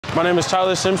My name is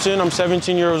Tyler Simpson. I'm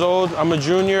 17 years old. I'm a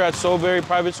junior at Soulberry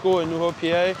Private School in New Hope, PA.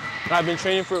 And I've been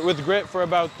training with grit for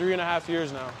about 3.5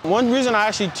 years now. One reason I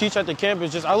actually teach at the camp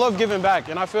is just I love giving back.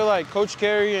 And I feel like Coach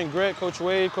Carey and Grit, Coach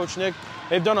Wade, Coach Nick,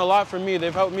 they've done a lot for me.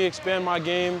 They've helped me expand my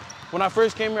game. When I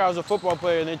first came here, I was a football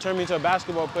player, and they turned me into a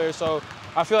basketball player. So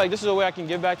I feel like this is a way I can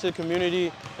give back to the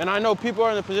community. And I know people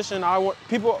are in the position,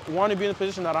 people want to be in the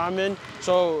position that I'm in.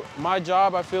 So my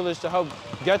job, I feel, is to help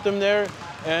get them there.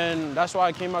 And that's why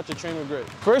I came out to train with grit.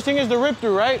 First thing is the rip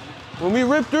through, right? When we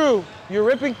rip through, you're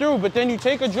ripping through, but then you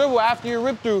take a dribble after you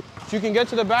rip through so you can get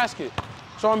to the basket.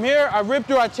 So I'm here, I rip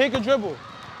through, I take a dribble,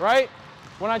 right?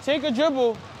 When I take a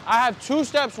dribble, I have 2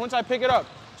 steps once I pick it up.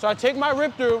 So I take my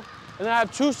rip through, and then I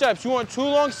have 2 steps. You want 2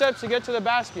 long steps to get to the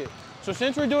basket. So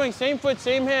since we're doing same foot,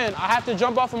 same hand, I have to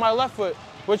jump off of my left foot,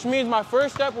 which means my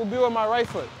first step will be with my right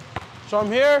foot. So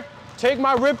I'm here, take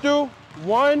my rip through,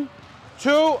 1,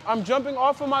 2, I'm jumping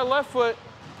off of my left foot,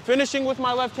 finishing with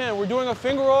my left hand. We're doing a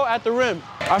finger roll at the rim.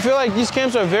 I feel like these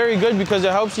camps are very good because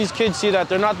it helps these kids see that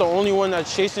they're not the only one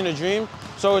that's chasing a dream.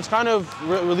 So it's kind of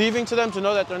relieving to them to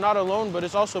know that they're not alone, but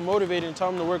it's also motivating and tell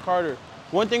them to work harder.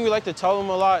 One thing we like to tell them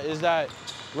a lot is that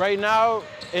right now,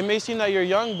 it may seem that you're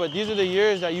young, but these are the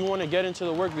years that you want to get into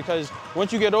the work, because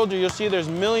once you get older, you'll see there's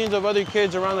millions of other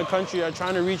kids around the country that are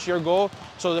trying to reach your goal.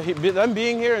 So them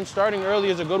being here and starting early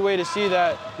is a good way to see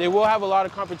that they will have a lot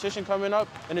of competition coming up,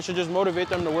 and it should just motivate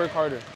them to work harder.